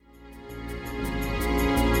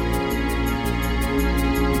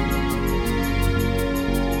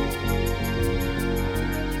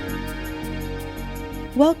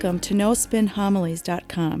Welcome to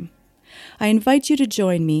nospinhomilies.com. I invite you to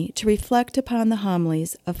join me to reflect upon the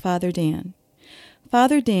homilies of Father Dan.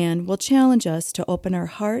 Father Dan will challenge us to open our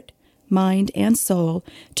heart, mind, and soul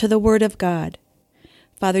to the Word of God.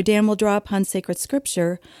 Father Dan will draw upon sacred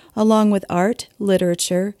scripture along with art,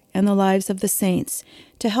 literature, and the lives of the saints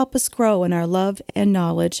to help us grow in our love and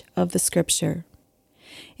knowledge of the scripture.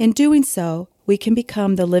 In doing so, we can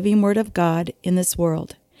become the living Word of God in this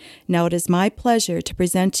world. Now it is my pleasure to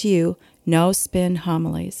present to you No Spin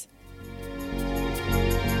Homilies.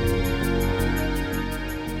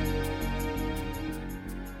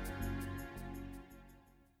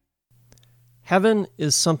 Heaven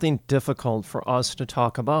is something difficult for us to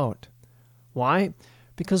talk about. Why?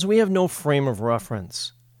 Because we have no frame of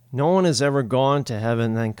reference. No one has ever gone to heaven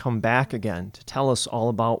and then come back again to tell us all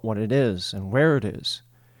about what it is and where it is.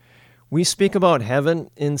 We speak about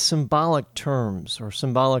heaven in symbolic terms or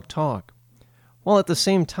symbolic talk, while at the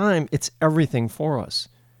same time, it's everything for us.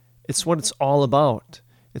 It's what it's all about.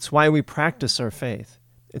 It's why we practice our faith.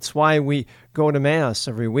 It's why we go to Mass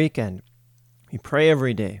every weekend. We pray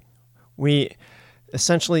every day. We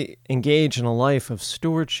essentially engage in a life of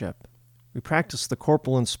stewardship. We practice the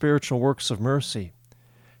corporal and spiritual works of mercy.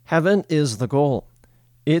 Heaven is the goal.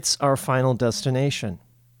 It's our final destination.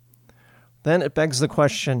 Then it begs the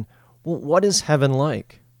question, well, what is heaven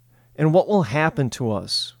like? And what will happen to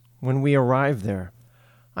us when we arrive there?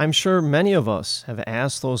 I'm sure many of us have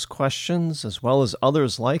asked those questions, as well as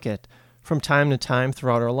others like it, from time to time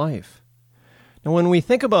throughout our life. Now, when we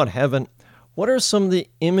think about heaven, what are some of the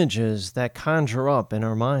images that conjure up in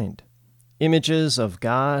our mind? Images of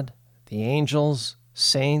God, the angels,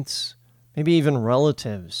 saints, maybe even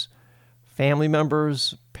relatives, family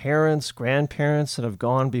members, parents, grandparents that have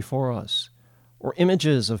gone before us, or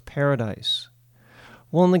images of paradise.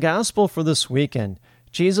 Well, in the gospel for this weekend,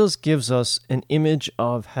 Jesus gives us an image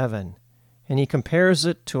of heaven, and he compares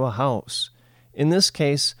it to a house. In this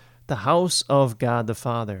case, the house of God the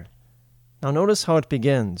Father. Now notice how it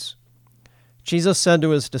begins. Jesus said to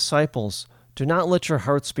his disciples, "Do not let your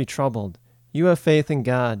hearts be troubled. You have faith in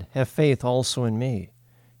God, have faith also in me.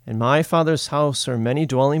 In my Father's house are many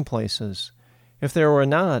dwelling places. If there were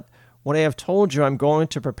not, what I have told you, I'm going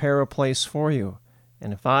to prepare a place for you.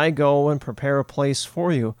 And if I go and prepare a place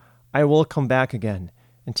for you, I will come back again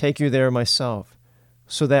and take you there myself,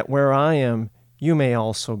 so that where I am, you may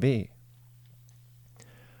also be."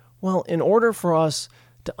 Well, in order for us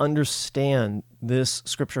to understand this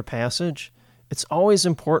scripture passage, it's always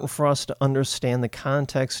important for us to understand the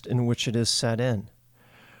context in which it is set in.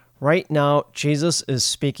 Right now, Jesus is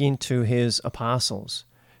speaking to his apostles.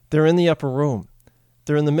 They're in the upper room.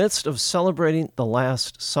 They're in the midst of celebrating the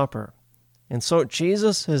Last Supper. And so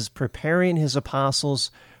Jesus is preparing his apostles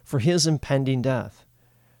for his impending death.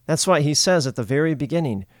 That's why he says at the very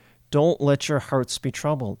beginning, "Don't let your hearts be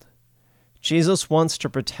troubled." Jesus wants to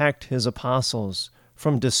protect his apostles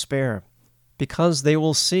from despair because they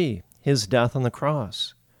will see his death on the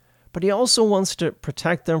cross. But he also wants to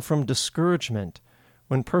protect them from discouragement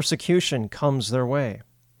when persecution comes their way.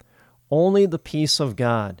 Only the peace of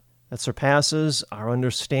God that surpasses our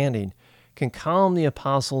understanding can calm the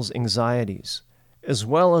apostles' anxieties, as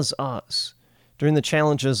well as us, during the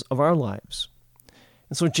challenges of our lives.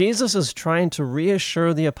 And so Jesus is trying to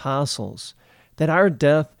reassure the apostles that our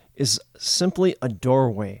death is simply a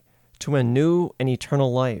doorway to a new and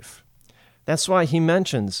eternal life. That's why he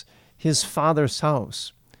mentions his Father's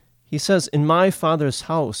house. He says, "In my Father's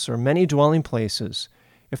house are many dwelling places.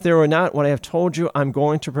 If there were not what I have told you, I'm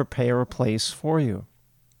going to prepare a place for you."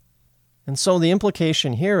 And so the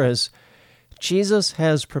implication here is Jesus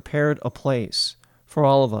has prepared a place for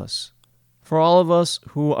all of us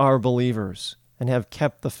who are believers and have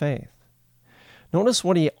kept the faith. Notice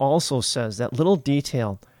what he also says, that little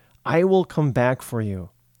detail, "I will come back for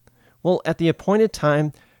you." Well, at the appointed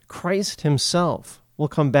time, Christ himself will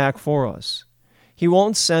come back for us. He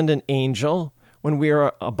won't send an angel when we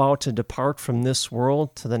are about to depart from this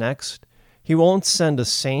world to the next. He won't send a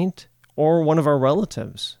saint or one of our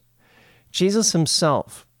relatives. Jesus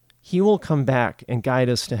himself, he will come back and guide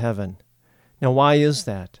us to heaven. Now, why is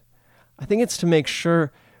that? I think it's to make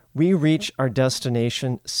sure we reach our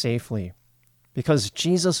destination safely, because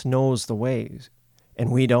Jesus knows the ways, and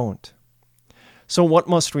we don't. So what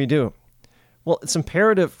must we do? Well, it's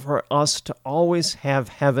imperative for us to always have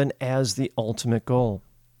heaven as the ultimate goal.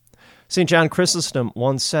 St. John Chrysostom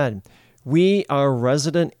once said, "We are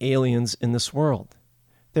resident aliens in this world.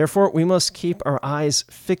 Therefore, we must keep our eyes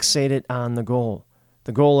fixated on the goal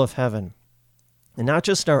of heaven. And not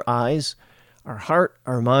just our eyes, our heart,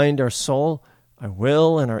 our mind, our soul, our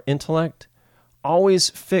will, and our intellect, always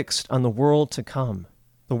fixed on the world to come,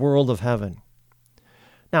 the world of heaven.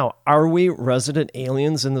 Now, are we resident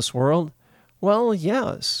aliens in this world? Well,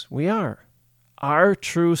 yes, we are. Our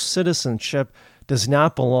true citizenship does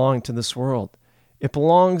not belong to this world. It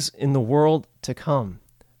belongs in the world to come,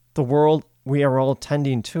 the world we are all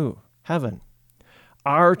tending to, heaven.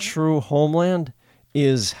 Our true homeland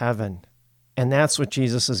is heaven, and that's what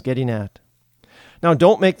Jesus is getting at. Now,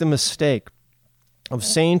 don't make the mistake of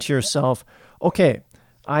saying to yourself, okay,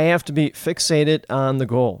 I have to be fixated on the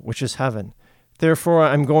goal, which is heaven. Therefore,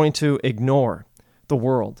 I'm going to ignore the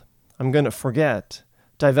world. I'm going to forget,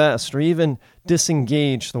 divest, or even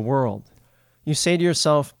disengage the world. You say to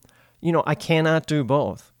yourself, I cannot do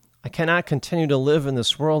both. I cannot continue to live in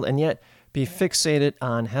this world and yet be fixated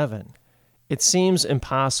on heaven. It seems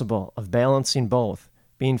impossible of balancing both,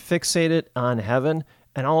 being fixated on heaven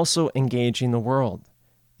and also engaging the world.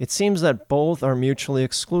 It seems that both are mutually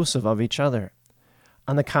exclusive of each other.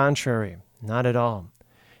 On the contrary, not at all.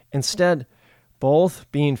 Instead,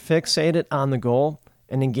 both being fixated on the goal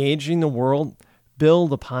and engaging the world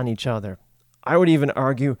build upon each other. I would even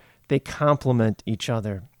argue they complement each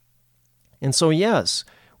other. And so, yes,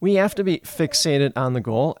 we have to be fixated on the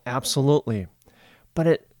goal, absolutely.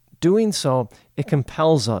 But doing so, it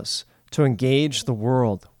compels us to engage the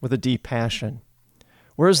world with a deep passion.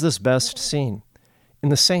 Where is this best seen? In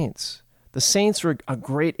the saints. The saints were a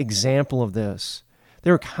great example of this. They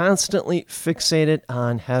were constantly fixated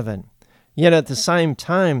on heaven. Yet at the same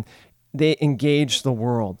time, they engaged the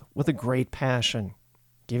world with a great passion.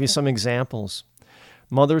 Give you some examples.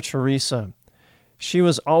 Mother Teresa, she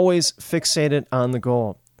was always fixated on the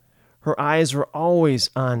goal. Her eyes were always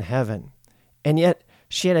on heaven. And yet,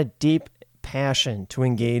 she had a deep passion to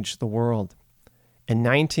engage the world. In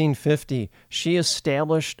 1950, she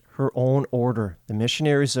established her own order, the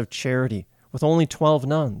Missionaries of Charity, with only 12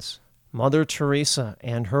 nuns. Mother Teresa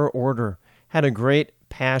and her order had a great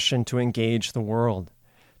passion to engage the world,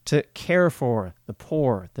 to care for the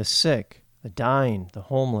poor, the sick, the dying, the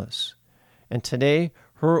homeless. And today,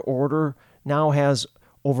 her order now has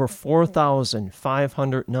over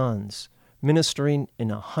 4,500 nuns ministering in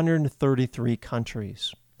 133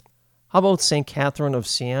 countries. How about St. Catherine of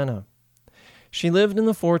Siena? She lived in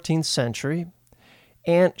the 14th century,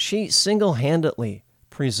 and she single-handedly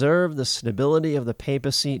preserved the stability of the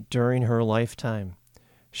papacy during her lifetime.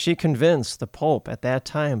 She convinced the Pope at that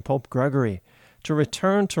time, Pope Gregory, to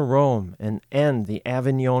return to Rome and end the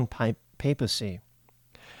Avignon papacy.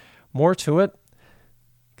 More to it,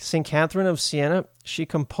 St. Catherine of Siena, she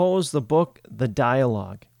composed the book The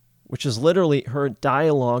Dialogue, which is literally her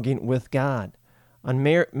dialoguing with God on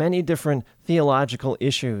many different theological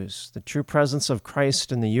issues, the true presence of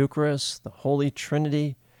Christ in the Eucharist, the Holy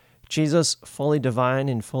Trinity, Jesus fully divine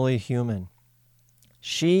and fully human.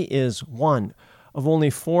 She is one of only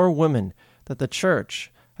 4 women that the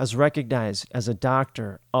Church has recognized as a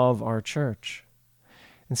doctor of our Church.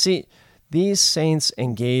 And see, these saints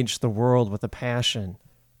engaged the world with a passion,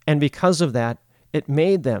 and because of that, it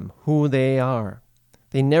made them who they are.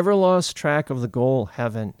 They never lost track of the goal,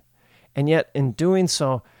 heaven, and yet in doing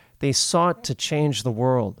so, they sought to change the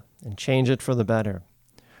world and change it for the better.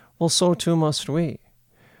 Well, so too must we.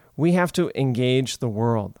 We have to engage the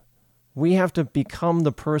world. We have to become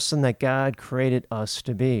the person that God created us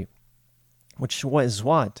to be, which was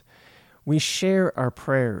what? We share our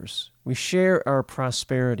prayers. We share our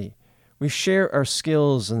prosperity. We share our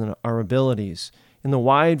skills and our abilities in the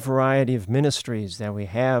wide variety of ministries that we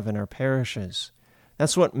have in our parishes.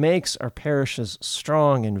 That's what makes our parishes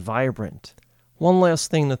strong and vibrant. One last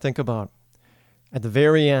thing to think about. At the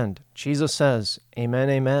very end, Jesus says, "Amen,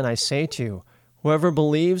 amen, I say to you, whoever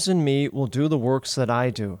believes in me will do the works that I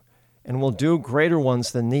do, and will do greater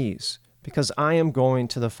ones than these, because I am going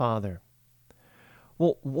to the Father."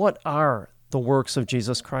 Well, what are the works of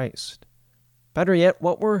Jesus Christ? Better yet,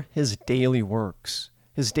 what were his daily works,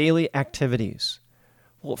 his daily activities?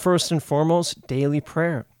 Well, first and foremost, daily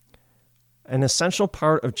prayer. An essential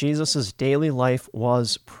part of Jesus' daily life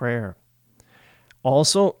was prayer.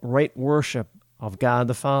 Also, right worship of God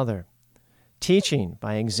the Father. Teaching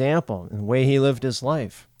by example in the way he lived his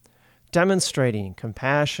life. Demonstrating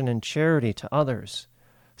compassion and charity to others.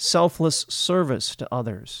 Selfless service to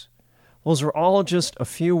others. Those are all just a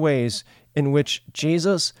few ways in which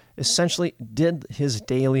Jesus essentially did his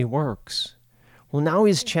daily works. Well, now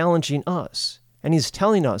he's challenging us, and he's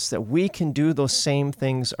telling us that we can do those same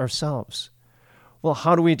things ourselves. Well,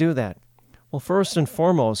 how do we do that? Well, first and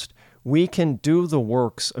foremost, we can do the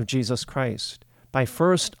works of Jesus Christ by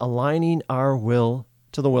first aligning our will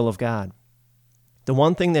to the will of God. The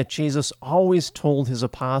one thing that Jesus always told his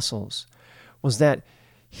apostles was that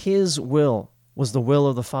his will was the will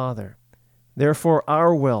of the Father. Therefore,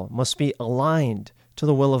 our will must be aligned to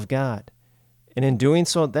the will of God. And in doing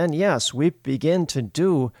so, then, yes, we begin to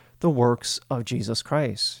do the works of Jesus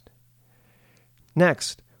Christ.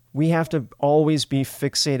 Next, we have to always be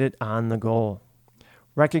fixated on the goal,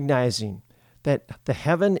 recognizing that the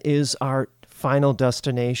heaven is our final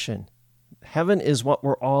destination. Heaven is what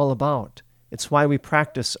we're all about. It's why we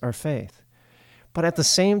practice our faith. But at the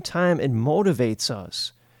same time, it motivates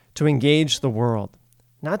us to engage the world,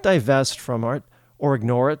 not divest from it or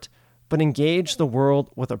ignore it, but engage the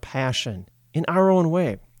world with a passion in our own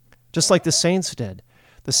way, just like the saints did.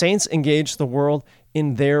 The saints engaged the world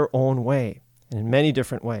in their own way, and in many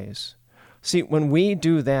different ways. See, when we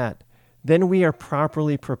do that, then we are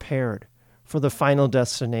properly prepared for the final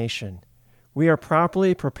destination. We are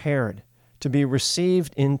properly prepared to be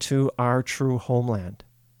received into our true homeland,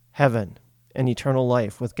 heaven, and eternal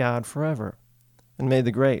life with God forever. And may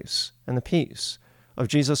the grace and the peace of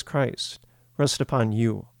Jesus Christ rest upon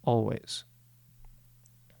you always.